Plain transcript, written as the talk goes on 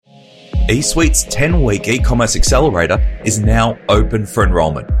eSuite's 10-week e-commerce accelerator is now open for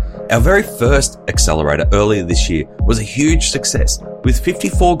enrollment. Our very first accelerator earlier this year was a huge success, with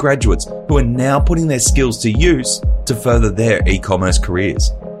 54 graduates who are now putting their skills to use to further their e-commerce careers.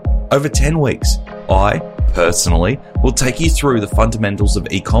 Over 10 weeks, I personally will take you through the fundamentals of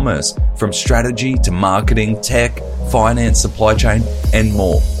e-commerce, from strategy to marketing, tech, finance, supply chain, and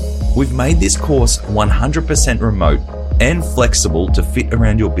more. We've made this course 100% remote and flexible to fit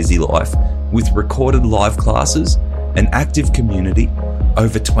around your busy life, with recorded live classes, an active community,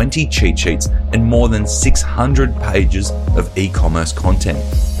 over 20 cheat sheets, and more than 600 pages of e-commerce content.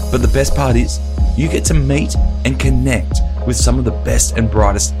 But the best part is, you get to meet and connect with some of the best and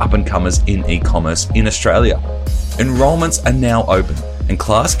brightest up-and-comers in e-commerce in Australia. Enrollments are now open, and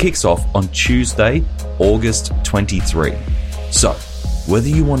class kicks off on Tuesday, August 23. So, whether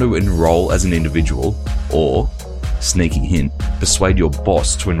you want to enroll as an individual or, sneaky hint, persuade your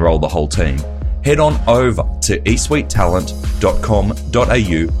boss to enroll the whole team, head on over to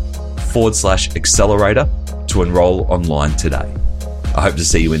esuitetalent.com.au/accelerator to enroll online today. I hope to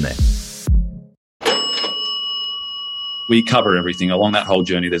see you in there. We cover everything. Along that whole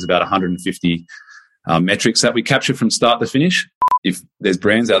journey, there's about 150 metrics that we capture from start to finish. If there's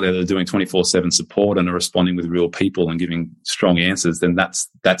brands out there that are doing 24/7 support and are responding with real people and giving strong answers, then that's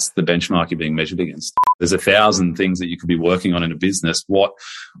the benchmark you're being measured against. There's 1,000 things that you could be working on in a business. What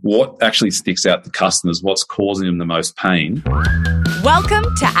actually sticks out to customers? What's causing them the most pain? Welcome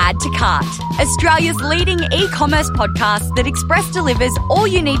to Add to Cart, Australia's leading e-commerce podcast that express delivers all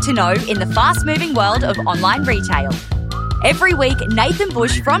you need to know in the fast-moving world of online retail. Every week, Nathan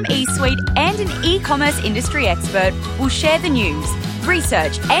Bush from eSuite and an e-commerce industry expert will share the news,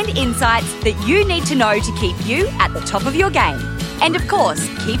 research and insights that you need to know to keep you at the top of your game. And of course,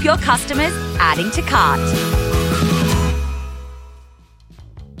 keep your customers adding to cart.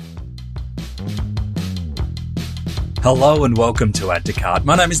 Hello and welcome to Add to Cart.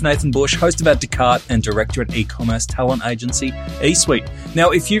 My name is Nathan Bush, host of Add to Cart and director at e-commerce talent agency eSuite.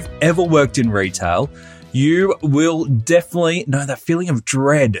 Now, if you've ever worked in retail, you will definitely know that feeling of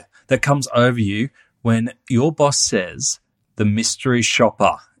dread that comes over you when your boss says the mystery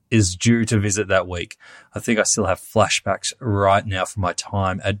shopper is due to visit that week. I think I still have flashbacks right now from my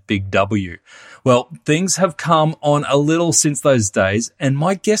time at Big W. Well, things have come on a little since those days, and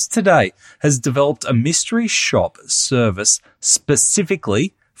my guest today has developed a mystery shop service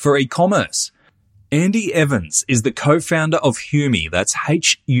specifically for e-commerce. Andy Evans is the co-founder of Humi, that's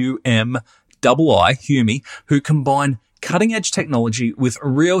HUMI, Humi, who combine cutting-edge technology with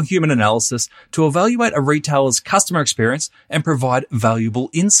real human analysis to evaluate a retailer's customer experience and provide valuable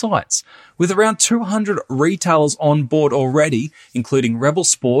insights. With around 200 retailers on board already, including Rebel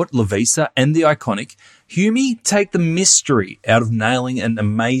Sport, Lovisa, and The Iconic, Humi take the mystery out of nailing an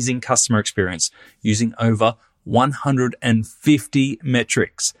amazing customer experience using over 150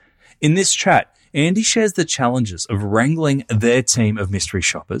 metrics. In this chat, Andy shares the challenges of wrangling their team of mystery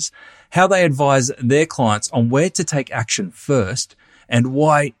shoppers, how they advise their clients on where to take action first, and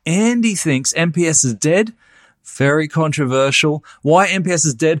why Andy thinks NPS is dead. Very controversial. Why NPS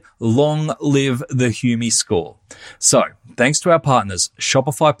is dead. Long live the Humi score. So, thanks to our partners,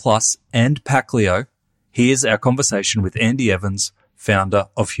 Shopify Plus and Paclio, here's our conversation with Andy Evans, founder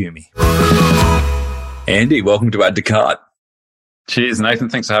of Humi. Andy, welcome to Add to Cart. Cheers, Nathan.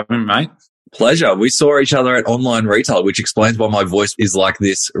 Thanks for having me, mate. Pleasure. We saw each other at Online Retail, which explains why my voice is like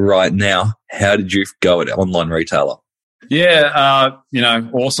this right now. How did you go at Online Retailer? Yeah,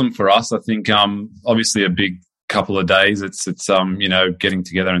 awesome for us. I think obviously a big couple of days. It's getting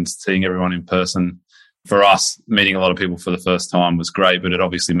together and seeing everyone in person. For us, meeting a lot of people for the first time was great, but it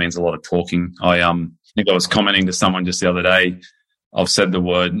obviously means a lot of talking. I think I was commenting to someone just the other day. I've said the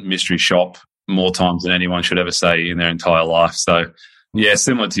word mystery shop more times than anyone should ever say in their entire life. So, yeah,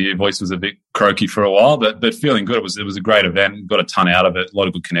 similar to you, voice was a bit croaky for a while, but feeling good. It was a great event. Got a ton out of it. A lot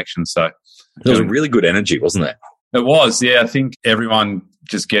of good connections. So there was a really good energy, wasn't there? It was. Yeah, I think everyone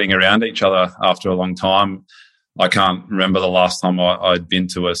just getting around each other after a long time. I can't remember the last time I'd been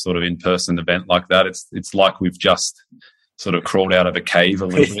to a sort of in-person event like that. It's like we've just sort of crawled out of a cave a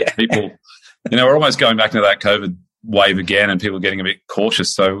little bit. People, we're almost going back to that COVID wave again and people getting a bit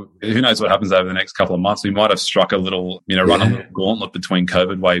cautious. So who knows what happens over the next couple of months. We might have struck a little, run a little gauntlet between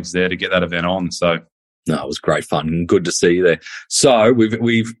COVID waves there to get that event on. So no, it was great fun and good to see you there. So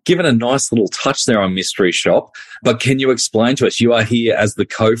we've given a nice little touch there on Mystery Shop, but can you explain to us, you are here as the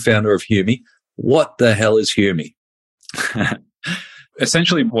co-founder of Humi. What the hell is Humi?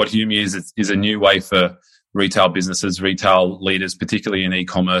 Essentially what Humi is a new way for retail businesses, retail leaders, particularly in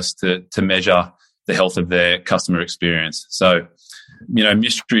e-commerce, to measure the health of their customer experience. So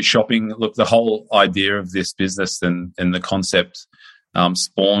mystery shopping. Look, the whole idea of this business and the concept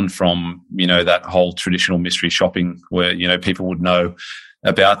spawned from, that whole traditional mystery shopping where, people would know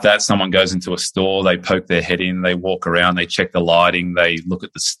about that. Someone goes into a store, they poke their head in, they walk around, they check the lighting, they look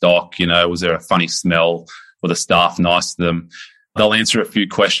at the stock, was there a funny smell? Were the staff nice to them? They'll answer a few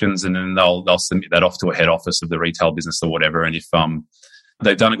questions and then they'll submit that off to a head office of the retail business or whatever. And if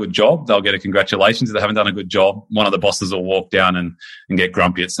they've done a good job, they'll get a congratulations. If they haven't done a good job, one of the bosses will walk down and get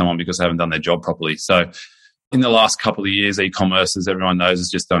grumpy at someone because they haven't done their job properly. So in the last couple of years, e-commerce, as everyone knows,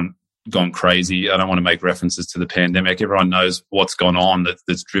 has just gone crazy. I don't want to make references to the pandemic. Everyone knows what's gone on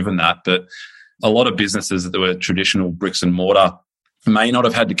that's driven that. But a lot of businesses that were traditional bricks and mortar may not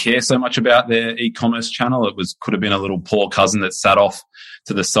have had to care so much about their e-commerce channel. It could have been a little poor cousin that sat off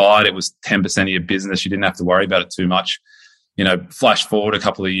to the side. It was 10% of your business. You didn't have to worry about it too much. Flash forward a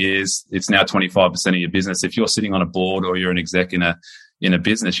couple of years, it's now 25% of your business. If you're sitting on a board or you're an exec in a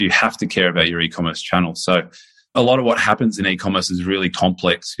business, you have to care about your e-commerce channel. So a lot of what happens in e-commerce is really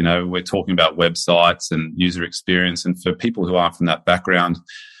complex. We're talking about websites and user experience. And for people who aren't from that background,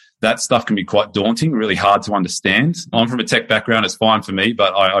 that stuff can be quite daunting, really hard to understand. I'm from a tech background, it's fine for me,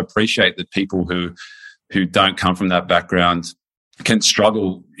 but I appreciate that people who don't come from that background can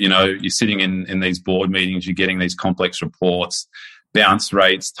struggle. You're sitting in these board meetings, you're getting these complex reports, bounce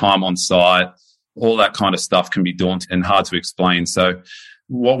rates, time on site, all that kind of stuff can be daunting and hard to explain. So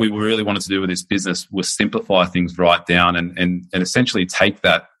what we really wanted to do with this business was simplify things right down and essentially take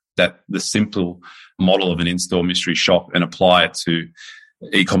the simple model of an in-store mystery shop and apply it to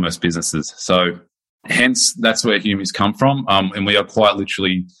e-commerce businesses. So hence, that's where Humi's come from. And we are quite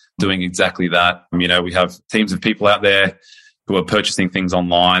literally doing exactly that. We have teams of people out there who are purchasing things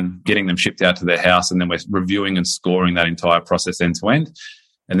online, getting them shipped out to their house, and then we're reviewing and scoring that entire process end to end.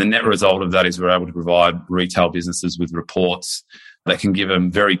 And the net result of that is we're able to provide retail businesses with reports that can give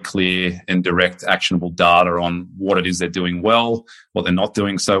them very clear and direct actionable data on what it is they're doing well, what they're not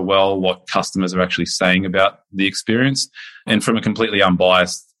doing so well, what customers are actually saying about the experience, and from a completely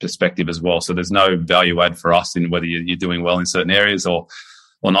unbiased perspective as well. So there's no value add for us in whether you're doing well in certain areas or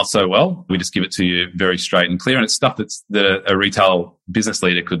not so well. We just give it to you very straight and clear. And it's stuff that a retail business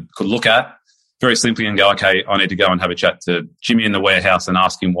leader could look at very simply and go, okay, I need to go and have a chat to Jimmy in the warehouse and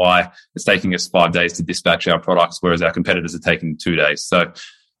ask him why it's taking us 5 days to dispatch our products, whereas our competitors are taking 2 days. So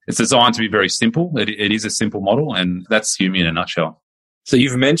it's designed to be very simple. It is a simple model, and that's Humi in a nutshell. So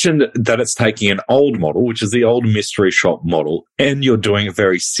you've mentioned that it's taking an old model, which is the old mystery shop model, and you're doing it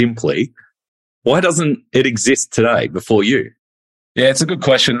very simply. Why doesn't it exist today before you? Yeah, it's a good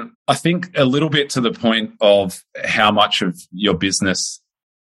question. I think a little bit to the point of how much of your business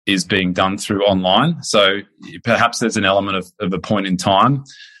is being done through online. So perhaps there's an element of a point in time.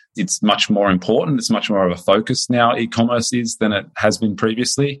 It's much more important. It's much more of a focus now, e-commerce is, than it has been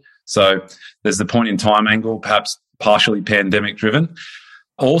previously. So there's the point in time angle, perhaps partially pandemic driven.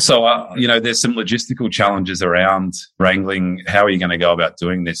 Also, there's some logistical challenges around wrangling. How are you going to go about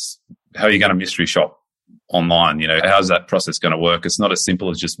doing this? How are you going to mystery shop online? How's that process going to work? It's not as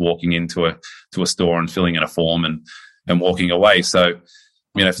simple as just walking into a store and filling in a form and walking away. So,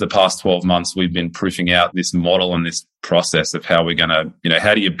 for the past 12 months, we've been proofing out this model and this process of how we're going to,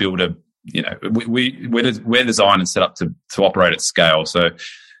 how do you build we're designed and set up to operate at scale. So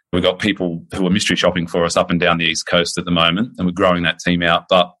we've got people who are mystery shopping for us up and down the East Coast at the moment, and we're growing that team out.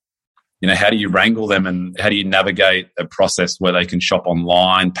 But, how do you wrangle them and how do you navigate a process where they can shop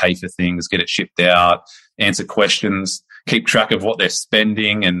online, pay for things, get it shipped out, answer questions, keep track of what they're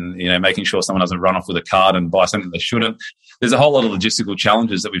spending and, making sure someone doesn't run off with a card and buy something they shouldn't. There's a whole lot of logistical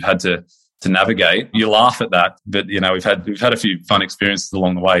challenges that we've had to navigate. You laugh at that, but, we've had a few fun experiences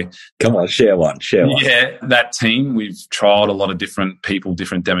along the way. Come on, share one. Yeah, that team, we've trialed a lot of different people,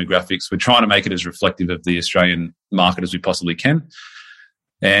 different demographics. We're trying to make it as reflective of the Australian market as we possibly can.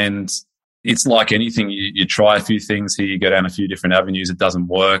 And it's like anything, you try a few things here, you go down a few different avenues, it doesn't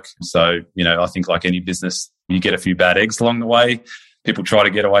work. So, I think like any business, you get a few bad eggs along the way. People try to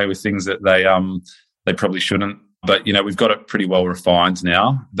get away with things that they probably shouldn't. But, we've got it pretty well refined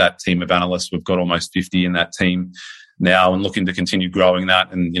now, that team of analysts. We've got almost 50 in that team now and looking to continue growing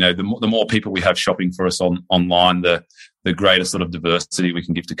that. And, the more people we have shopping for us online, the greater sort of diversity we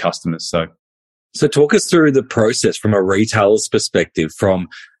can give to customers. So talk us through the process from a retailer's perspective, from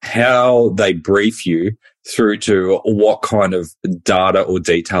how they brief you through to what kind of data or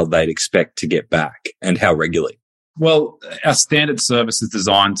detail they'd expect to get back and how regularly. Well, our standard service is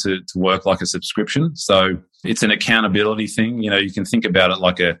designed to work like a subscription. So it's an accountability thing. You can think about it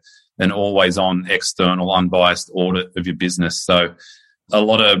like an always-on, external, unbiased audit of your business. So, a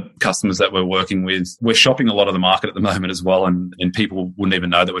lot of customers that we're working with, we're shopping a lot of the market at the moment as well, and people wouldn't even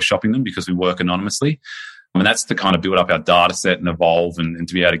know that we're shopping them because we work anonymously. And that's to kind of build up our data set and evolve and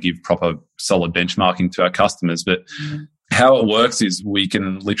to be able to give proper solid benchmarking to our customers. But how it works is we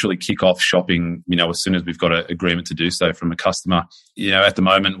can literally kick off shopping, as soon as we've got an agreement to do so from a customer. At the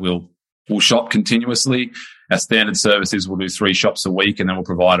moment, we'll shop continuously. Our standard service is we'll do 3 shops a week, and then we'll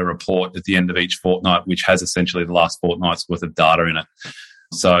provide a report at the end of each fortnight, which has essentially the last fortnight's worth of data in it.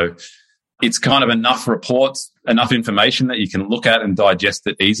 So it's kind of enough reports, enough information that you can look at and digest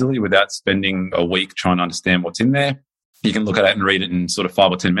it easily without spending a week trying to understand what's in there. You can look at it and read it in sort of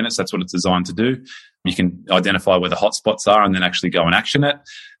 5 or 10 minutes. That's what it's designed to do. You can identify where the hotspots are and then actually go and action it.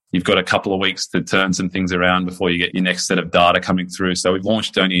 You've got a couple of weeks to turn some things around before you get your next set of data coming through. So we've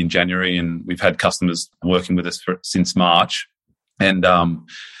launched only in January, and we've had customers working with us since March. And,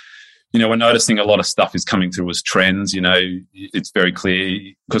 we're noticing a lot of stuff is coming through as trends. It's very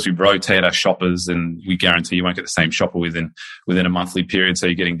clear because we rotate our shoppers, and we guarantee you won't get the same shopper within a monthly period. So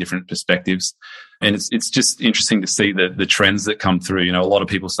you're getting different perspectives. And it's just interesting to see the trends that come through. A lot of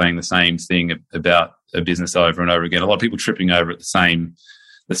people saying the same thing about a business over and over again. A lot of people tripping over at the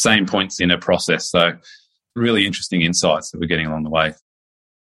same points in a process. So really interesting insights that we're getting along the way.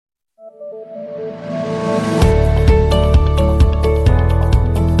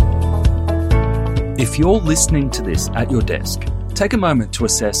 If you're listening to this at your desk, take a moment to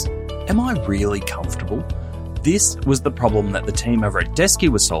assess, am I really comfortable? This was the problem that the team over at Desky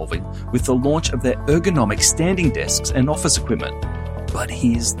were solving with the launch of their ergonomic standing desks and office equipment. But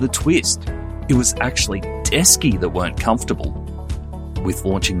here's the twist. It was actually Desky that weren't comfortable with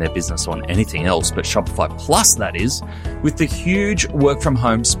launching their business on anything else but Shopify Plus, that is. With the huge work from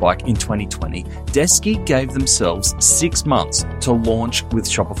home spike in 2020, Desky gave themselves 6 months to launch with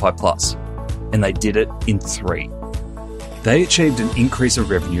Shopify Plus, and they did it in 3. They achieved an increase of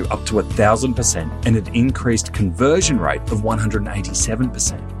revenue up to 1,000% and an increased conversion rate of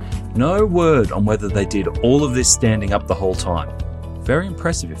 187%. No word on whether they did all of this standing up the whole time. Very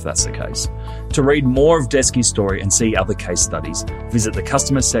impressive if that's the case. To read more of Desky's story and see other case studies, visit the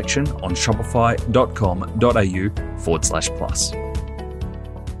customer section on shopify.com.au/plus.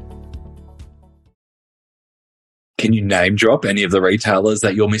 Can you name drop any of the retailers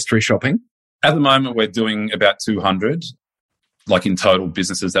that you're mystery shopping? At the moment, we're doing about 200. Like in total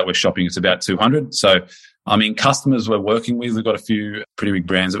businesses that we're shopping, it's about 200. So, customers we're working with, we've got a few pretty big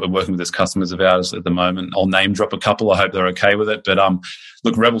brands that we're working with as customers of ours at the moment. I'll name drop a couple. I hope they're okay with it. But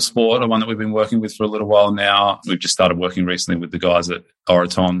look, Rebel Sport are one that we've been working with for a little while now. We've just started working recently with the guys at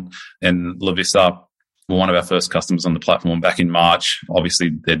Oraton, and Lovisa were one of our first customers on the platform back in March.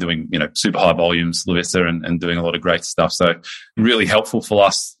 Obviously, they're doing super high volumes, Lovisa, and doing a lot of great stuff. So really helpful for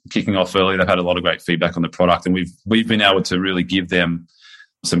us kicking off early. They've had a lot of great feedback on the product, and we've been able to really give them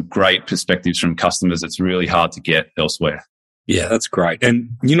some great perspectives from customers that's really hard to get elsewhere. Yeah, that's great. And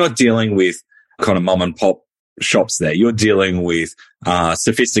you're not dealing with kind of mom and pop shops there. You're dealing with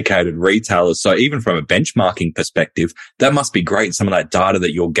sophisticated retailers. So even from a benchmarking perspective, that must be great. Some of that data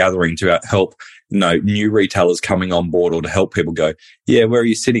that you're gathering to help, new retailers coming on board, or to help people go, yeah, where are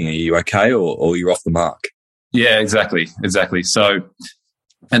you sitting? Are you okay? Or you're off the mark? Yeah, exactly. So,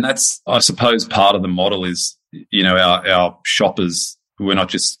 and that's, I suppose, part of the model is, our shoppers, we're not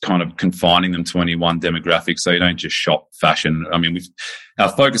just kind of confining them to any one demographic. So you don't just shop fashion. Our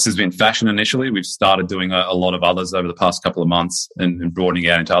focus has been fashion initially. We've started doing a lot of others over the past couple of months and broadening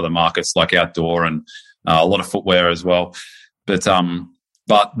out into other markets like outdoor and a lot of footwear as well. But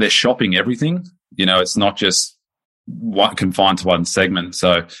they're shopping everything. It's not just confined to one segment.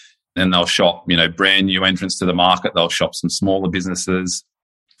 So then they'll shop, brand new entrants to the market. They'll shop some smaller businesses.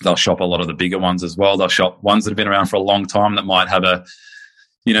 They'll shop a lot of the bigger ones as well. They'll shop ones that have been around for a long time that might have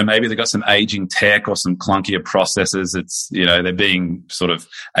maybe they've got some aging tech or some clunkier processes. It's, they're being sort of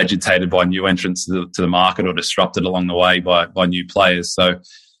agitated by new entrants to the market or disrupted along the way by new players. So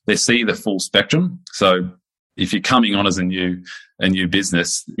they see the full spectrum. So if you're coming on as a new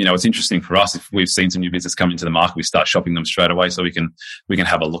business, it's interesting for us. If we've seen some new business come into the market, we start shopping them straight away so we can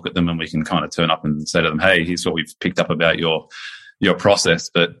have a look at them and we can kind of turn up and say to them, hey, here's what we've picked up about your process.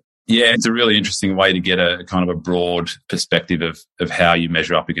 But yeah, it's a really interesting way to get a kind of a broad perspective of how you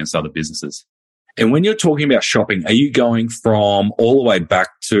measure up against other businesses. And when you're talking about shopping, are you going from all the way back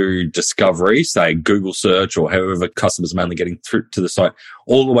to discovery, say Google search or however customers are mainly getting through to the site,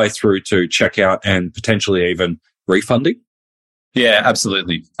 all the way through to checkout and potentially even refunding? Yeah,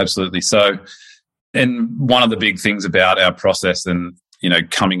 absolutely. Absolutely. So, and one of the big things about our process and,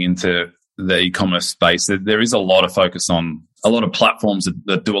 coming into the e-commerce space, there is a lot of focus on a lot of platforms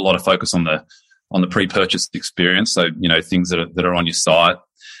that do a lot of focus on the on the pre-purchase experience. So, things that are on your site,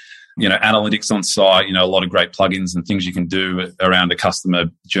 analytics on site, a lot of great plugins and things you can do around a customer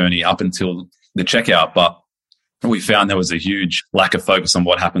journey up until the checkout. But we found there was a huge lack of focus on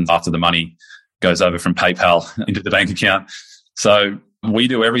what happens after the money goes over from PayPal into the bank account. So we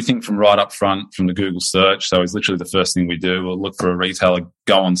do everything from right up front from the Google search. So it's literally the first thing we do. We'll look for a retailer,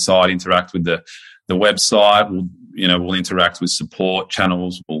 go on site, interact with the website. We'll interact with support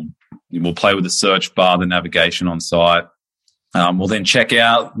channels. We'll play with the search bar, the navigation on site. We'll then check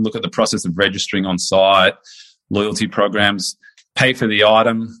out, look at the process of registering on site, loyalty programs, pay for the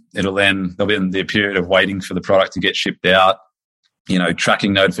item. There'll be the period of waiting for the product to get shipped out,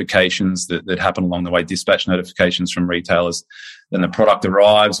 tracking notifications that happen along the way, dispatch notifications from retailers. Then the product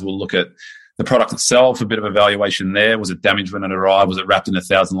arrives. We'll look at the product itself, a bit of evaluation there. Was it damaged when it arrived? Was it wrapped in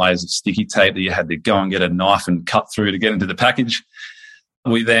 1,000 layers of sticky tape that you had to go and get a knife and cut through to get into the package?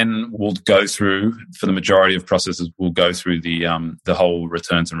 We then will go through, for the majority of processes, we'll go through the whole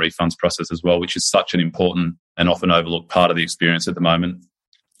returns and refunds process as well, which is such an important and often overlooked part of the experience at the moment.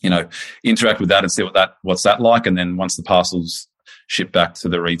 Interact with that and see what's that like. And then once the parcel's shipped back to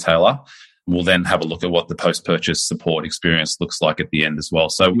the retailer, we'll then have a look at what the post-purchase support experience looks like at the end as well.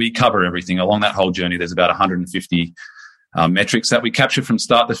 So we cover everything. Along that whole journey, there's about 150 metrics that we capture from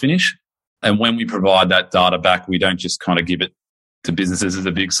start to finish. And when we provide that data back, we don't just kind of give it to businesses as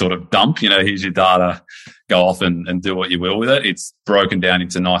a big sort of dump, here's your data, go off and do what you will with it. It's broken down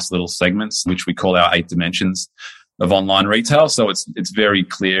into nice little segments, which we call our 8 dimensions of online retail. So it's very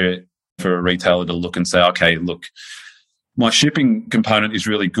clear for a retailer to look and say, okay, look, my shipping component is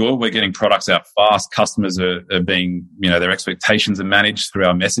really good. We're getting products out fast. Customers are being, their expectations are managed through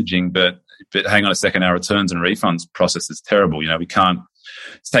our messaging, but hang on a second, our returns and refunds process is terrible.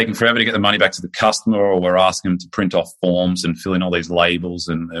 It's taking forever to get the money back to the customer, or we're asking them to print off forms and fill in all these labels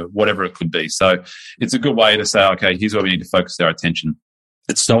and whatever it could be. So it's a good way to say, okay, here's where we need to focus our attention.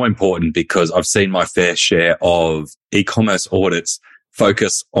 It's so important because I've seen my fair share of e-commerce audits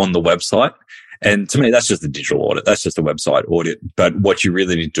focus on the website. And to me, that's just a digital audit. That's just a website audit. But what you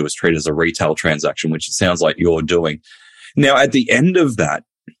really need to do is treat it as a retail transaction, which it sounds like you're doing. Now, at the end of that,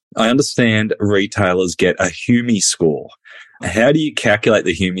 I understand retailers get a HUMI score. How do you calculate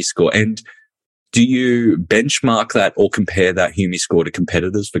the HUMI score? And do you benchmark that or compare that HUMI score to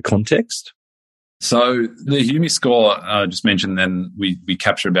competitors for context? So the HUMI score, I just mentioned, then we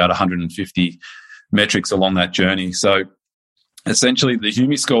capture about 150 metrics along that journey. So essentially, the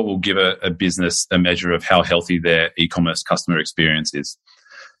HUMI score will give a business a measure of how healthy their e-commerce customer experience is.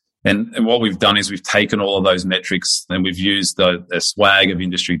 And what we've done is we've taken all of those metrics and we've used a swag of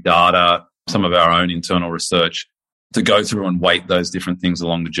industry data, some of our own internal research, to go through and weight those different things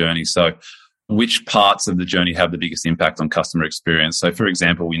along the journey. So which parts of the journey have the biggest impact on customer experience? So, for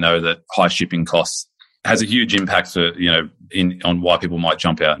example, we know that high shipping costs has a huge impact for, on why people might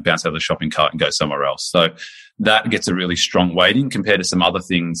jump out and bounce out of the shopping cart and go somewhere else. So that gets a really strong weighting compared to some other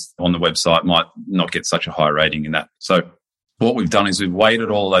things on the website might not get such a high rating in that. So what we've done is we've weighted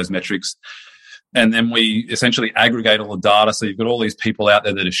all of those metrics, and then we essentially aggregate all the data. So you've got all these people out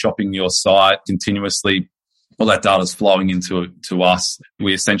there that are shopping your site continuously. All that data is flowing into us.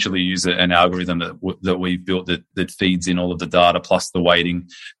 We essentially use an algorithm that we've built that feeds in all of the data plus the weighting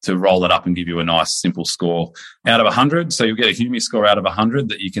to roll it up and give you a nice simple score out of 100. So you'll get a HUMI score out of 100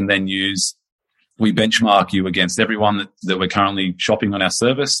 that you can then use. We benchmark you against everyone that we're currently shopping on our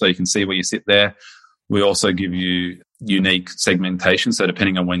service, so you can see where you sit there. We also give you unique segmentation, so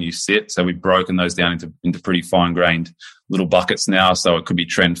depending on when you sit. So we've broken those down into pretty fine-grained little buckets now. So it could be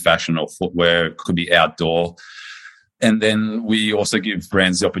trend, fashion, or footwear. It could be outdoor. And then we also give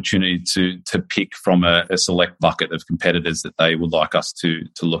brands the opportunity to pick from a select bucket of competitors that they would like us to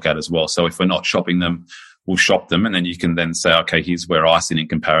look at as well. So if we're not shopping them, we'll shop them, and then you can then say, okay, here's where I sit in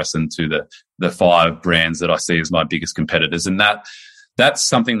comparison to the 5 brands that I see as my biggest competitors. And that's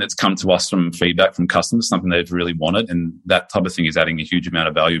something that's come to us from feedback from customers, something they've really wanted. And that type of thing is adding a huge amount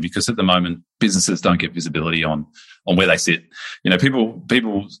of value, because at the moment, businesses don't get visibility on where they sit. People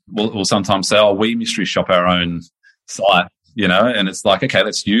will sometimes say, oh, we mystery shop our own site, and it's like, okay,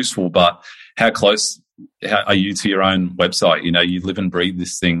 that's useful, but how close are you to your own website? You live and breathe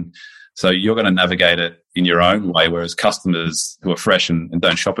this thing. So you're going to navigate it in your own way, whereas customers who are fresh and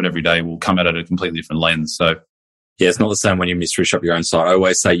don't shop it every day will come at it a completely different lens. So yeah, it's not the same when you mystery shop your own site. I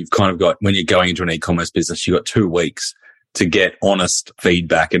always say you've kind of got, when you're going into an e-commerce business, you've got 2 weeks to get honest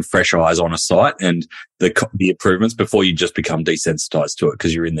feedback and fresh eyes on a site and the improvements before you just become desensitized to it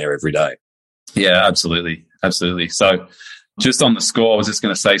because you're in there every day. Yeah, absolutely. Absolutely. So Just on the score, I was just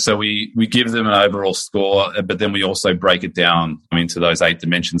going to say, so we give them an overall score, but then we also break it down into those 8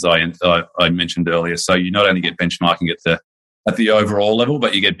 dimensions I mentioned earlier. So you not only get benchmarking at the overall level,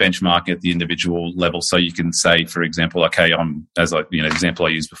 but you get benchmarking at the individual level. So you can say, for example, okay, example I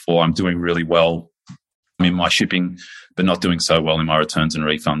used before, I'm doing really well in my shipping, but not doing so well in my returns and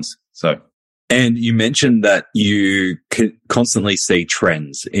refunds. And you mentioned that you constantly see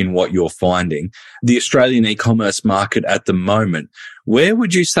trends in what you're finding. The Australian e-commerce market at the moment, where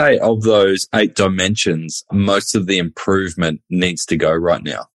would you say of those 8 dimensions, most of the improvement needs to go right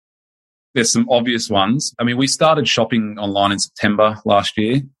now? There's some obvious ones. I mean, we started shopping online in September last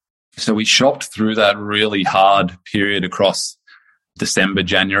year. So we shopped through that really hard period across December,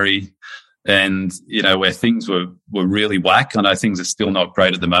 January, and, where things were really whack. I know things are still not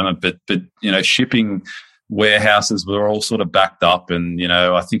great at the moment, but shipping warehouses were all sort of backed up. And,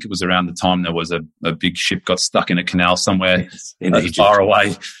 I think it was around the time there was a big ship got stuck in a canal somewhere far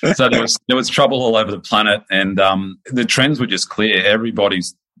away. So there was trouble all over the planet. And the trends were just clear.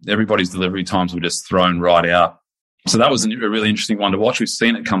 Everybody's delivery times were just thrown right out. So that was a really interesting one to watch. We've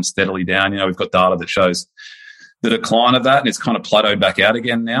seen it come steadily down. We've got data that shows the decline of that, and it's kind of plateaued back out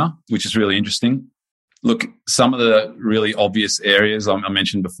again now, which is really interesting. Look, some of the really obvious areas I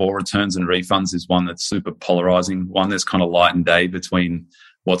mentioned before, returns and refunds is one that's super polarizing. One, there's kind of light and day between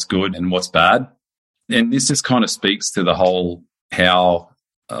what's good and what's bad. And this just kind of speaks to the whole how,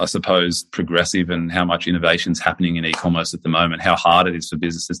 I suppose, progressive and how much innovation's happening in e-commerce at the moment, how hard it is for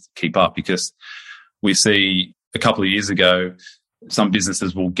businesses to keep up, because we see a couple of years ago, some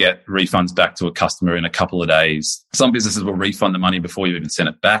businesses will get refunds back to a customer in a couple of days. Some businesses will refund the money before you even send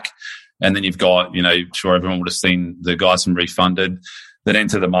it back. And then you've got, sure everyone would have seen the guys from Refunded that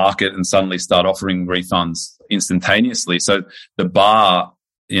enter the market and suddenly start offering refunds instantaneously. So the bar,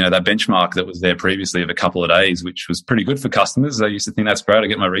 that benchmark that was there previously of a couple of days, which was pretty good for customers. They used to think that's great, I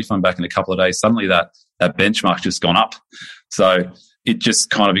get my refund back in a couple of days. Suddenly that benchmark's just gone up. So it just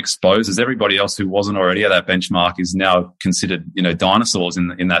kind of exposes everybody else who wasn't already at that benchmark is now considered, dinosaurs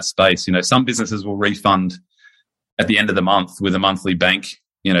in that space. Some businesses will refund at the end of the month with a monthly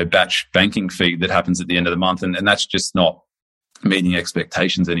batch banking fee that happens at the end of the month. And that's just not meeting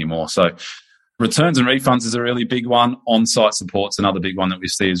expectations anymore. So returns and refunds is a really big one. On-site support's another big one that we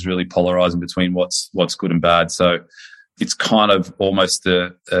see is really polarizing between what's good and bad. So it's kind of almost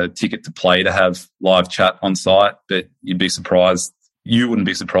a ticket to play to have live chat on site, but you'd be surprised. You wouldn't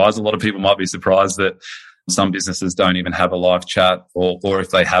be surprised. A lot of people might be surprised that some businesses don't even have a live chat, or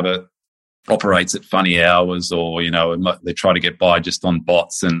if they have it, operates at funny hours, or, they try to get by just on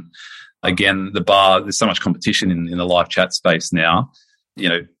bots. And again, there's so much competition in the live chat space now.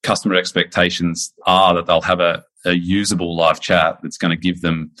 Customer expectations are that they'll have a usable live chat that's going to give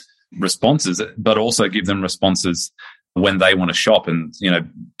them responses, but also give them responses when they want to shop. And,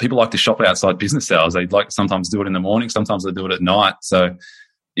 people like to shop outside business hours. They'd like to sometimes do it in the morning. Sometimes they do it at night. So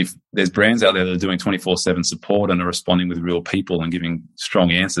if there's brands out there that are doing 24/7 support and are responding with real people and giving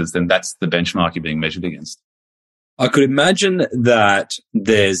strong answers, then that's the benchmark you're being measured against. I could imagine that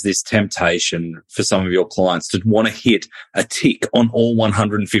there's this temptation for some of your clients to want to hit a tick on all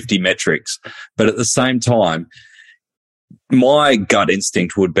 150 metrics. But at the same time, my gut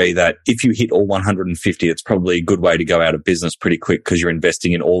instinct would be that if you hit all 150, it's probably a good way to go out of business pretty quick because you're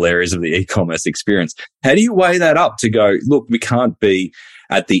investing in all areas of the e-commerce experience. How do you weigh that up to go, look, we can't be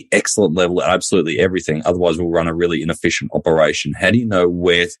at the excellent level at absolutely everything. Otherwise, we'll run a really inefficient operation. How do you know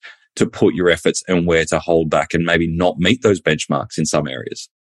where to put your efforts and where to hold back and maybe not meet those benchmarks in some areas?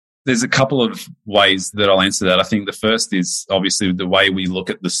 There's a couple of ways that I'll answer that. I think the first is obviously the way we look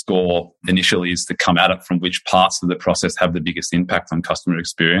at the score initially is to come at it from which parts of the process have the biggest impact on customer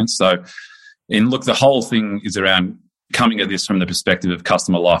experience. So, the whole thing is around coming at this from the perspective of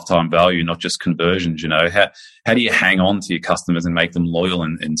customer lifetime value, not just conversions. How do you hang on to your customers and make them loyal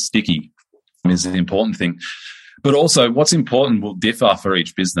and sticky is an important thing. But also what's important will differ for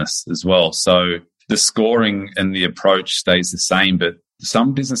each business as well. So the scoring and the approach stays the same, but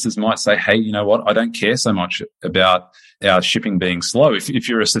some businesses might say, hey, you know what? I don't care so much about our shipping being slow. If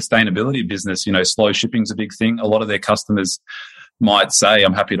you're a sustainability business, slow shipping's a big thing. A lot of their customers might say,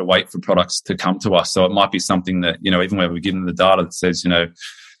 I'm happy to wait for products to come to us. So it might be something that, even where we give them the data that says,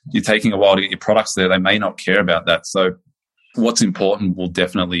 you're taking a while to get your products there, they may not care about that. So what's important will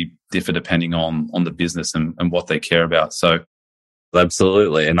definitely differ depending on the business and what they care about. So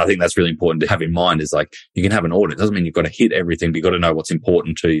absolutely. And I think that's really important to have in mind is like, you can have an audit. It doesn't mean you've got to hit everything, but you've got to know what's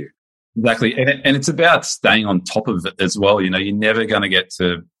important to you. Exactly. And it's about staying on top of it as well. You're never going to get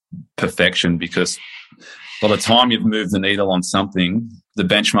to perfection because by the time you've moved the needle on something, the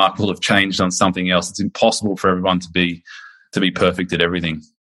benchmark will have changed on something else. It's impossible for everyone to be to be perfect at everything.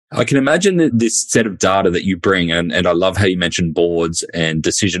 I can imagine that this set of data that you bring, and I love how you mentioned boards and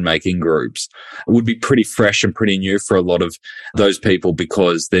decision-making groups, would be pretty fresh and pretty new for a lot of those people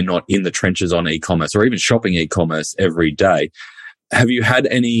because they're not in the trenches on e-commerce or even shopping e-commerce every day. Have you had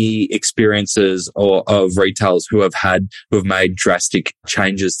any experiences of retailers who have made drastic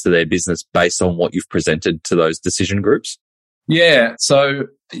changes to their business based on what you've presented to those decision groups? Yeah. So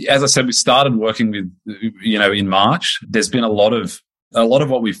as I said, we started working with, in March. There's been a lot of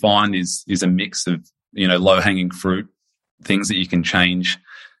what we find is a mix of, low-hanging fruit, things that you can change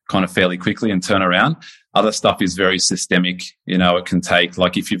kind of fairly quickly and turn around. Other stuff is very systemic. It can take,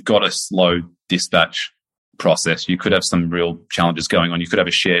 like if you've got a slow dispatch process, you could have some real challenges going on. You could have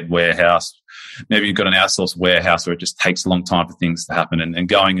a shared warehouse. Maybe you've got an outsourced warehouse where it just takes a long time for things to happen. And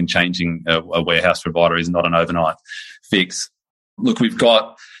going and changing a warehouse provider is not an overnight fix. Look, we've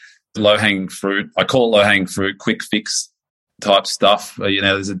got low-hanging fruit. I call it low-hanging fruit, quick fix type stuff.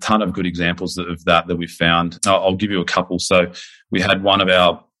 There's a ton of good examples of that we've found. I'll give you a couple. So we had one of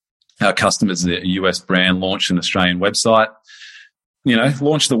our customers, a US brand, launch an Australian website.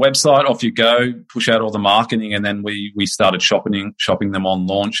 Launch the website, off you go, push out all the marketing, and then we started shopping them on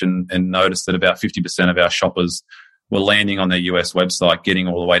launch and noticed that about 50% of our shoppers were landing on their US website, getting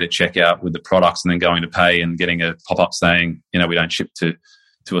all the way to checkout with the products and then going to pay and getting a pop-up saying, we don't ship to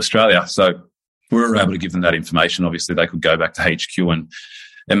Australia. So we were able to give them that information. Obviously, they could go back to HQ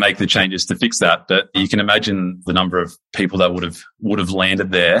and make the changes to fix that. But you can imagine the number of people that would have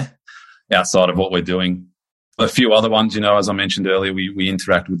landed there outside of what we're doing. A few other ones, as I mentioned earlier, we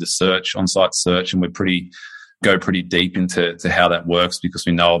interact with the search, on-site search, and we go pretty deep into how that works because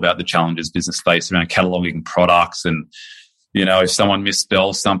we know about the challenges business face around cataloging products and, if someone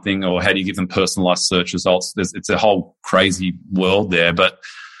misspells something or how do you give them personalized search results. It's a whole crazy world there. But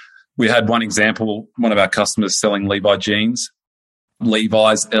we had one example, one of our customers selling Levi jeans,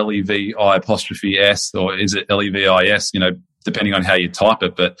 Levi's, Levi''s, or is it Levis, depending on how you type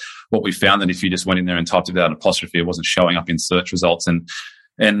it. But what we found that if you just went in there and typed it without an apostrophe, it wasn't showing up in search results. And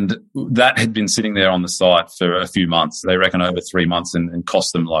that had been sitting there on the site for a few months. They reckon over 3 months and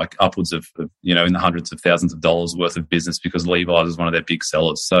cost them like upwards of, in the hundreds of thousands of dollars worth of business because Levi's is one of their big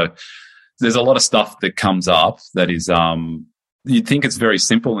sellers. So there's a lot of stuff that comes up that is, you'd think it's very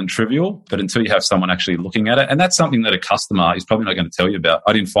simple and trivial, but until you have someone actually looking at it, and that's something that a customer is probably not going to tell you about.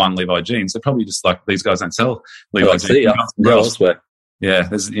 I didn't find Levi jeans. They're probably just like, these guys don't sell Levi jeans. Elsewhere. Yeah,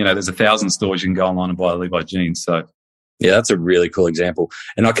 there's 1,000 stores you can go online and buy Levi jeans. So yeah, that's a really cool example.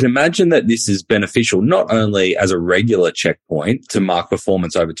 And I can imagine that this is beneficial not only as a regular checkpoint to mark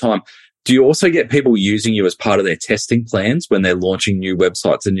performance over time. Do you also get people using you as part of their testing plans when they're launching new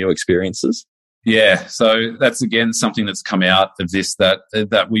websites and new experiences? Yeah, so that's again something that's come out of this that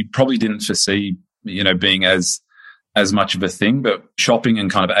we probably didn't foresee, being as much of a thing. But shopping and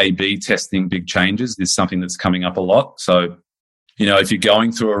kind of A/B testing big changes is something that's coming up a lot. So, if you're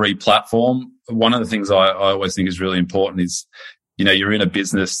going through a re-platform, one of the things I always think is really important is, you're in a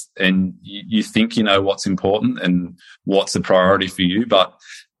business and you think you know what's important and what's the priority for you. But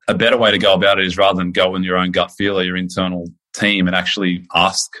a better way to go about it is rather than go in your own gut feel or your internal team and actually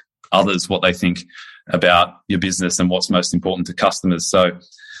ask others what they think about your business and what's most important to customers. So,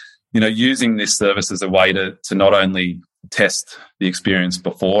 using this service as a way to not only test the experience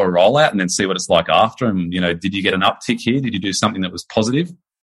before a rollout and then see what it's like after. And, did you get an uptick here? Did you do something that was positive?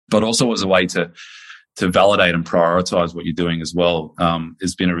 But also as a way to validate and prioritize what you're doing as well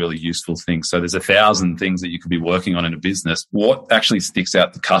has been a really useful thing. So there's 1,000 things that you could be working on in a business. What actually sticks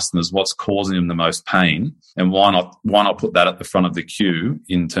out to customers? What's causing them the most pain? And why not put that at the front of the queue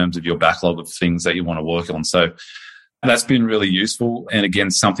in terms of your backlog of things that you want to work on? So that's been really useful. And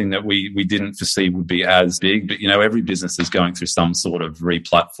again, something that we didn't foresee would be as big. But, every business is going through some sort of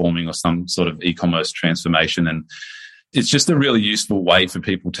re-platforming or some sort of e-commerce transformation. And it's just a really useful way for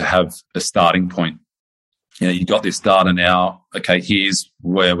people to have a starting point. You got this data now. Okay, here's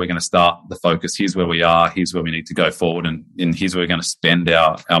where we're going to start the focus. Here's where we are. Here's where we need to go forward. And here's where we're going to spend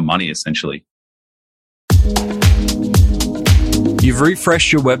our money, essentially. You've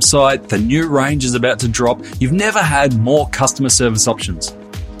refreshed your website. The new range is about to drop. You've never had more customer service options.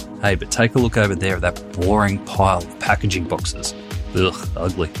 Hey, but take a look over there at that boring pile of packaging boxes. Ugh,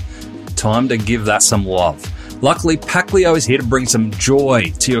 ugly. Time to give that some love. Luckily, Packlio is here to bring some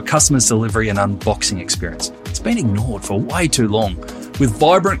joy to your customer's delivery and unboxing experience. It's been ignored for way too long. With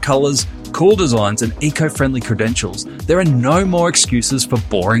vibrant colours, cool designs and eco-friendly credentials, there are no more excuses for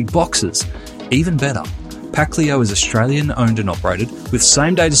boring boxes. Even better, Packlio is Australian owned and operated with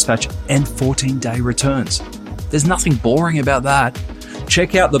same-day dispatch and 14-day returns. There's nothing boring about that.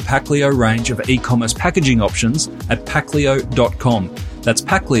 Check out the Pacleo range of e-commerce packaging options at pacleo.com. That's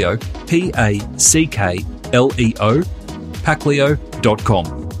Pacleo, Packleo,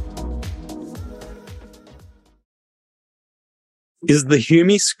 Pacleo.com. Is the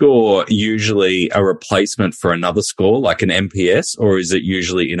Humi score usually a replacement for another score, like an NPS, or is it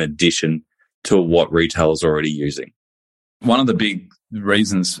usually in addition to what retailers are already using? One of the big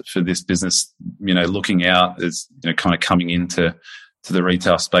reasons for this business, looking out is, kind of coming into the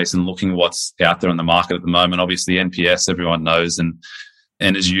retail space and looking what's out there in the market at the moment. Obviously, NPS, everyone knows and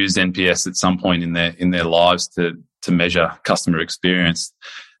has used NPS at some point in their lives to measure customer experience.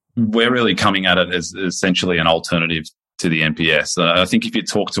 We're really coming at it as essentially an alternative to the NPS. I think if you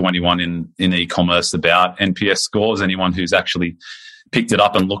talk to anyone in e-commerce about NPS scores, anyone who's actually picked it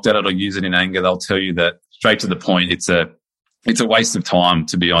up and looked at it or used it in anger, they'll tell you that straight to the point, it's a waste of time,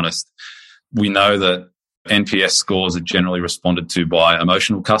 to be honest. We know that NPS scores are generally responded to by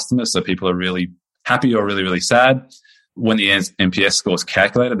emotional customers, so people are really happy or really, really sad. When the NPS score is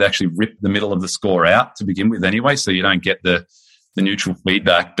calculated, they actually rip the middle of the score out to begin with anyway, so you don't get the neutral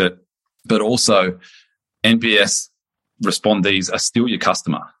feedback. But also, NPS respondees are still your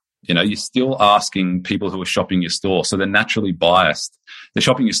customer. You're still asking people who are shopping your store, so they're naturally biased. They're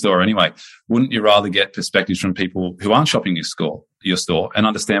shopping your store anyway. Wouldn't you rather get perspectives from people who aren't shopping your store, and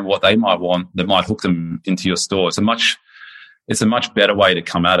understand what they might want that might hook them into your store? It's a much better way to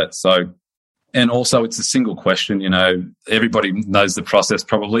come at it. So, and also it's a single question. Everybody knows the process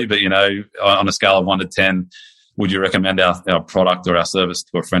probably, but on a scale of 1 to 10, would you recommend our product or our service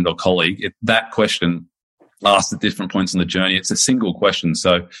to a friend or colleague? That question asked at different points in the journey. It's a single question.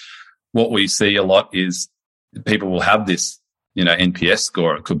 So what we see a lot is people will have this, NPS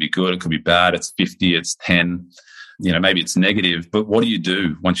score. It could be good, it could be bad. It's 50, it's 10, maybe it's negative. But what do you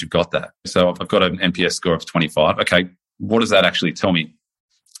do once you've got that? So if I've got an NPS score of 25, okay, what does that actually tell me?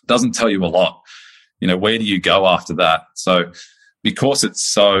 It doesn't tell you a lot. Where do you go after that? So because it's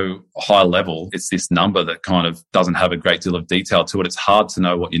so high level, it's this number that kind of doesn't have a great deal of detail to it. It's hard to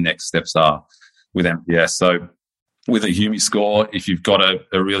know what your next steps are with NPS. So with a Humi score, if you've got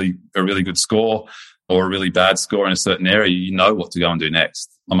a really good score or a really bad score in a certain area, you know what to go and do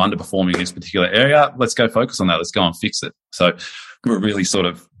next. I'm underperforming in this particular area. Let's go focus on that. Let's go and fix it. So we're really sort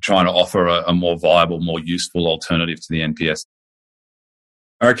of trying to offer a more viable, more useful alternative to the NPS.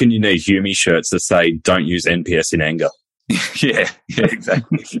 I reckon you need Humi shirts that say, don't use NPS in anger. Yeah,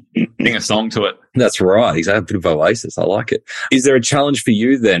 exactly. Sing a song to it. That's right. Exactly. A bit of Oasis. I like it. Is there a challenge for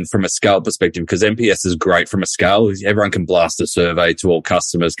you then from a scale perspective? Because NPS is great from a scale. Everyone can blast a survey to all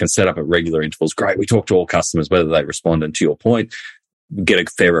customers, can set up at regular intervals. Great. We talk to all customers, whether they respond, and to your point, get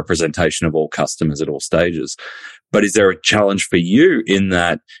a fair representation of all customers at all stages. But is there a challenge for you in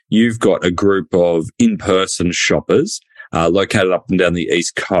that you've got a group of in-person shoppers located up and down the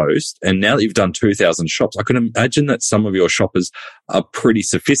East Coast, and now that you've done 2,000 shops, I can imagine that some of your shoppers are pretty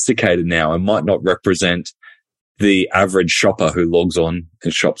sophisticated now and might not represent the average shopper who logs on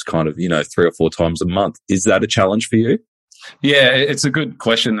and shops kind of, 3 or 4 times a month. Is that a challenge for you? Yeah, it's a good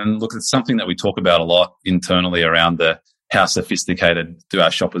question. And look, it's something that we talk about a lot internally around how sophisticated do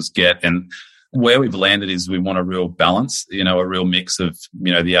our shoppers get. And where we've landed is we want a real balance, a real mix of,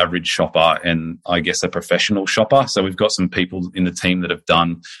 the average shopper and I guess a professional shopper. So we've got some people in the team that have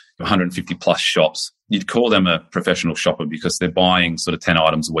done 150 plus shops. You'd call them a professional shopper because they're buying sort of 10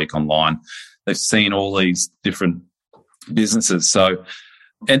 items a week online. They've seen all these different businesses. So,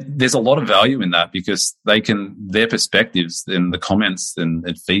 and there's a lot of value in that because their perspectives and the comments and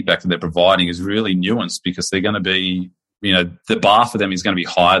feedback that they're providing is really nuanced because they're going to be, the bar for them is going to be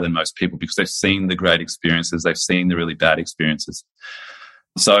higher than most people because they've seen the great experiences. They've seen the really bad experiences.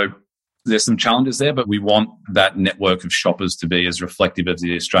 So there's some challenges there, but we want that network of shoppers to be as reflective of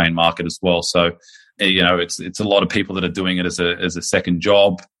the Australian market as well. So, it's a lot of people that are doing it as a second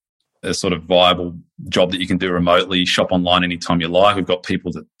job, a sort of viable job that you can do remotely, shop online anytime you like. We've got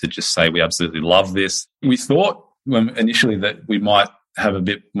people that just say, we absolutely love this. We thought initially that we might have a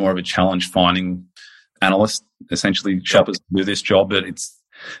bit more of a challenge finding analysts, essentially shoppers to do this job, but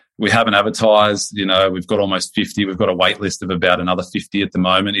we haven't advertised, we've got almost 50. We've got a wait list of about another 50 at the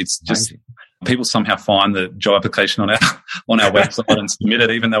moment. It's just people somehow find the job application on our website and submit it,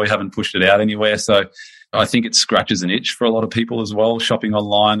 even though we haven't pushed it out anywhere. So I think it scratches an itch for a lot of people as well, shopping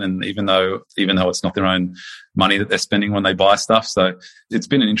online. And even though it's not their own money that they're spending when they buy stuff. So it's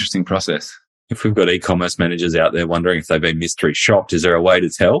been an interesting process. If we've got e-commerce managers out there wondering if they've been mystery shopped, is there a way to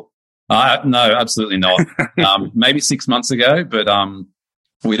tell? No, absolutely not. Maybe 6 months ago, but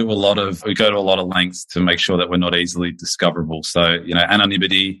we go to a lot of lengths to make sure that we're not easily discoverable. So,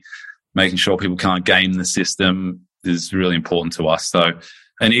 anonymity, making sure people can't game the system, is really important to us. So,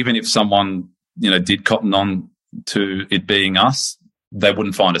 and even if someone, did cotton on to it being us, they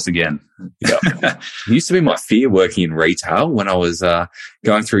wouldn't find us again. Yeah. It used to be my fear working in retail when I was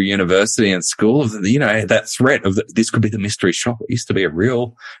going through university and school of, that threat of this could be the mystery shop. It used to be a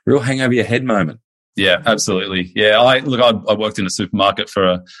real hang over your head moment. Yeah, absolutely. Yeah, I worked in a supermarket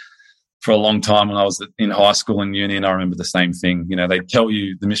for a long time when I was in high school and uni, and I remember the same thing. They tell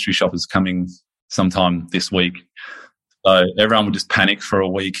you the mystery shop is coming sometime this week. So everyone would just panic for a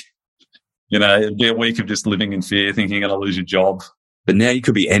week. It'd be a week of just living in fear, thinking you're going to lose your job. But now you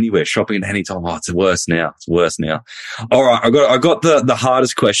could be anywhere, shopping at any time. Oh, it's worse now. All right, I got the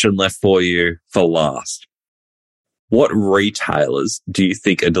hardest question left for you for last. What retailers do you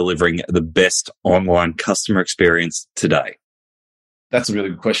think are delivering the best online customer experience today? That's a really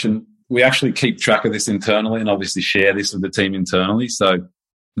good question. We actually keep track of this internally and obviously share this with the team internally. So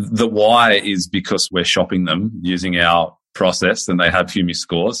the why is because we're shopping them using our process and they have Humi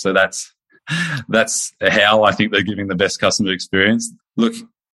scores. So that's how I think they're giving the best customer experience. Look,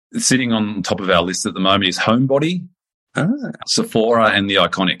 sitting on top of our list at the moment is Homebody, Sephora, and The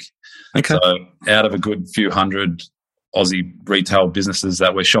Iconic. Okay. So out of a good few hundred Aussie retail businesses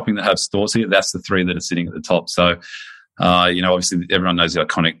that we're shopping that have stores here, that's the three that are sitting at the top. So, obviously everyone knows The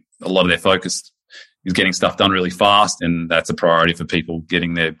Iconic. A lot of their focus is getting stuff done really fast, and that's a priority for people,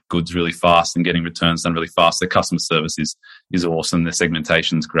 getting their goods really fast and getting returns done really fast. Their customer service is awesome. Their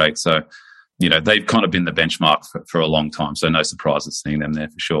segmentation's great. So, they've kind of been the benchmark for a long time. So no surprises seeing them there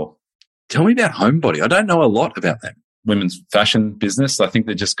for sure. Tell me about Homebody. I don't know a lot about them. Women's fashion business. I think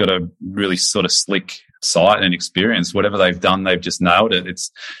they've just got a really sort of slick site and experience. Whatever they've done, they've just nailed it.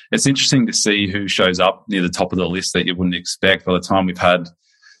 It's interesting to see who shows up near the top of the list that you wouldn't expect. By the time we've had,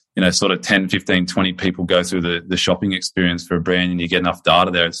 sort of 10, 15, 20 people go through the shopping experience for a brand and you get enough data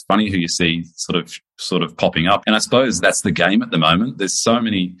there, it's funny who you see sort of popping up. And I suppose that's the game at the moment. There's so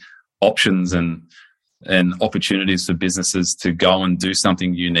many options and opportunities for businesses to go and do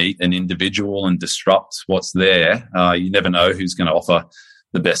something unique and individual and disrupt what's there. You never know who's going to offer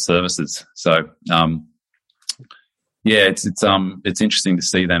the best services. So, it's interesting to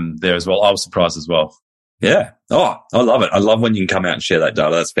see them there as well. I was surprised as well. Yeah. Oh, I love it. I love when you can come out and share that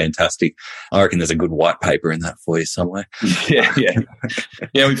data. That's fantastic. I reckon there's a good white paper in that for you somewhere. Yeah.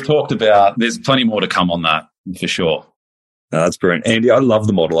 We've talked about, there's plenty more to come on that for sure. No, that's brilliant. Andy, I love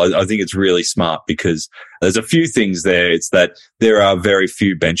the model. I think it's really smart because there's a few things there. It's that there are very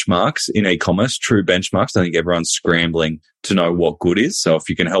few benchmarks in e-commerce, true benchmarks. I think everyone's scrambling to know what good is. So if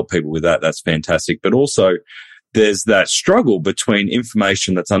you can help people with that, that's fantastic. But also there's that struggle between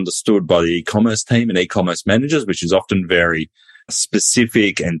information that's understood by the e-commerce team and e-commerce managers, which is often very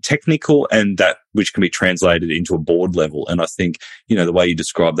specific and technical, and that which can be translated into a board level. And I think, the way you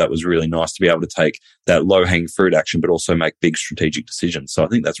described that was really nice to be able to take that low-hanging fruit action, but also make big strategic decisions. So I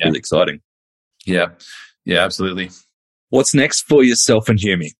think that's really exciting. Yeah, absolutely. What's next for yourself and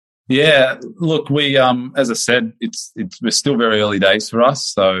Humi? Yeah, look, we, as I said, we're still very early days for us.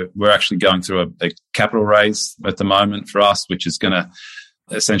 So we're actually going through a capital raise at the moment for us, which is going to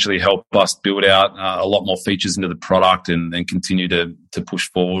essentially help us build out a lot more features into the product and continue to push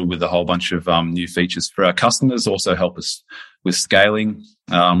forward with a whole bunch of new features for our customers, also help us with scaling.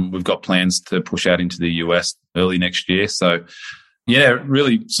 We've got plans to push out into the US early next year. So,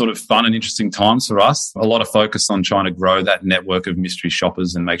 really sort of fun and interesting times for us. A lot of focus on trying to grow that network of mystery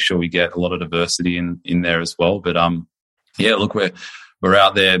shoppers and make sure we get a lot of diversity in there as well. But, look, we're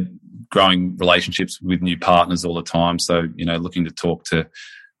out there growing relationships with new partners all the time. So, looking to talk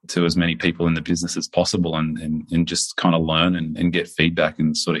to as many people in the business as possible and just kind of learn and get feedback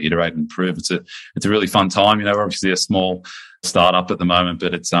and sort of iterate and improve. It's a really fun time. We're obviously a small startup at the moment,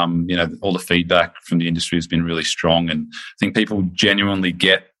 but it's, all the feedback from the industry has been really strong. And I think people genuinely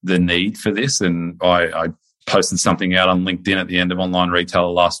get the need for this. And I posted something out on LinkedIn at the end of Online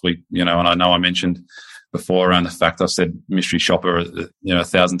Retailer last week, and I know I mentioned before around the fact I've said mystery shopper,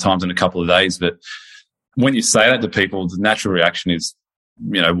 1,000 times in a couple of days. But when you say that to people, the natural reaction is,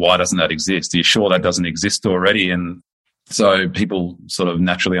 why doesn't that exist? Are you sure that doesn't exist already? And so people sort of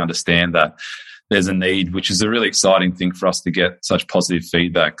naturally understand that there's a need, which is a really exciting thing for us to get such positive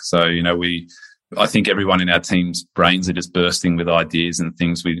feedback. So, I think everyone in our team's brains are just bursting with ideas and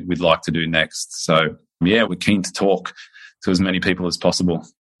things we'd like to do next. So, we're keen to talk to as many people as possible.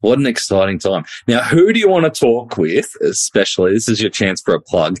 What an exciting time. Now, who do you want to talk with, especially? This is your chance for a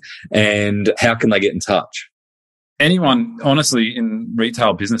plug. And how can they get in touch? Anyone, honestly, in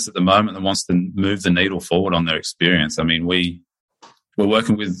retail business at the moment that wants to move the needle forward on their experience. I mean, we're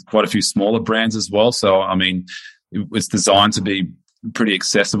working with quite a few smaller brands as well. So, I mean, it's designed to be pretty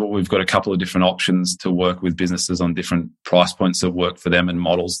accessible. We've got a couple of different options to work with businesses on different price points that work for them and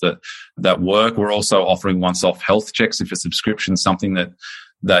models that work. We're also offering once-off health checks if a subscription is something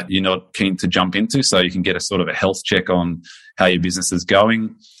that you're not keen to jump into. So you can get a sort of a health check on how your business is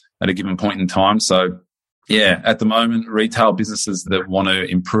going at a given point in time. So yeah, at the moment, retail businesses that want to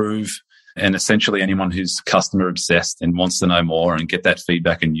improve, and essentially anyone who's customer obsessed and wants to know more and get that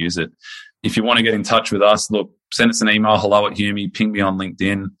feedback and use it. If you want to get in touch with us, look, send us an email, hello@Humi, ping me on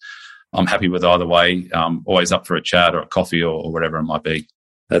LinkedIn. I'm happy with either way. Always up for a chat or a coffee or whatever it might be.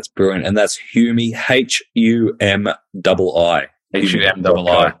 That's brilliant. And that's Humi, Humii. Humii.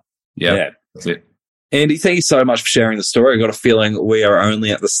 Yeah, that's it. Andy, thank you so much for sharing the story. I got a feeling we are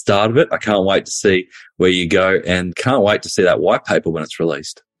only at the start of it. I can't wait to see where you go and can't wait to see that white paper when it's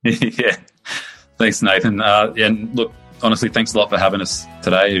released. Yeah. Thanks, Nathan. And look, honestly, thanks a lot for having us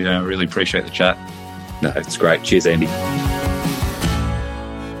today. I really appreciate the chat. No, it's great. Cheers, Andy.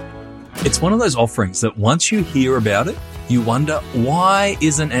 It's one of those offerings that once you hear about it, you wonder, why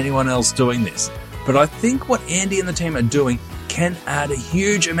isn't anyone else doing this? But I think what Andy and the team are doing can add a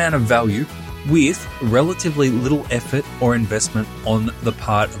huge amount of value with relatively little effort or investment on the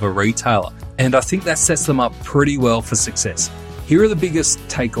part of a retailer. And I think that sets them up pretty well for success. Here are the biggest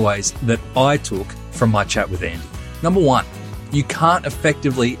takeaways that I took from my chat with Andy. Number one, you can't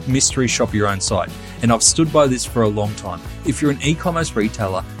effectively mystery shop your own site. And I've stood by this for a long time. If you're an e-commerce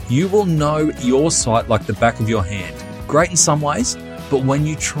retailer, you will know your site like the back of your hand. Great in some ways, but when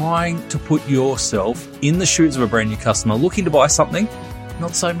you're trying to put yourself in the shoes of a brand new customer looking to buy something,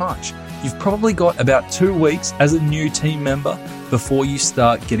 not so much. You've probably got about 2 weeks as a new team member before you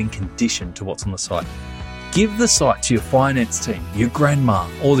start getting conditioned to what's on the site. Give the site to your finance team, your grandma,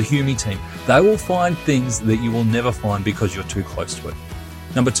 or the Humi team. They will find things that you will never find because you're too close to it.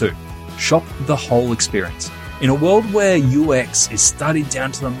 Number two, shop the whole experience. In a world where UX is studied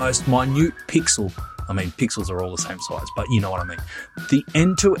down to the most minute pixel, I mean, pixels are all the same size, but you know what I mean. The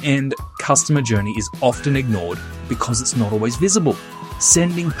end-to-end customer journey is often ignored because it's not always visible.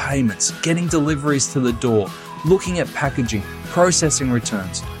 Sending payments, getting deliveries to the door, looking at packaging, processing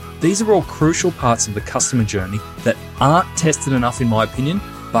returns. These are all crucial parts of the customer journey that aren't tested enough, in my opinion,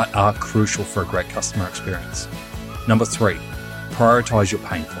 but are crucial for a great customer experience. Number three, prioritize your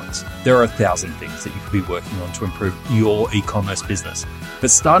pain points. There are 1,000 things that you could be working on to improve your e-commerce business. But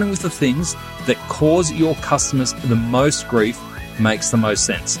starting with the things that cause your customers the most grief makes the most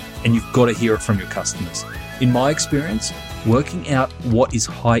sense. And you've got to hear it from your customers. In my experience, working out what is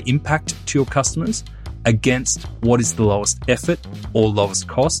high impact to your customers against what is the lowest effort or lowest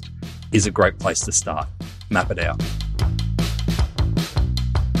cost is a great place to start. Map it out.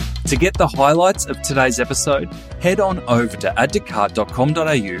 To get the highlights of today's episode, head on over to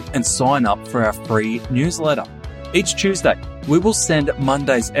addtocart.com.au and sign up for our free newsletter. Each Tuesday, we will send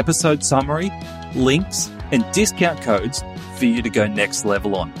Monday's episode summary, links, and discount codes for you to go next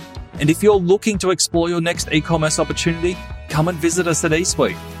level on. And if you're looking to explore your next e-commerce opportunity, come and visit us at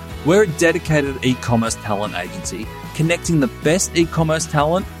eSuite. We're a dedicated e-commerce talent agency, connecting the best e-commerce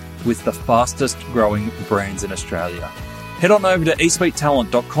talent with the fastest growing brands in Australia. Head on over to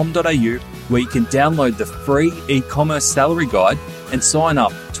eSuiteTalent.com.au where you can download the free e-commerce salary guide and sign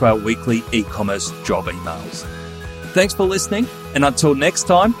up to our weekly e-commerce job emails. Thanks for listening, and until next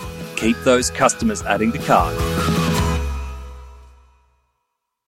time, keep those customers adding to cart.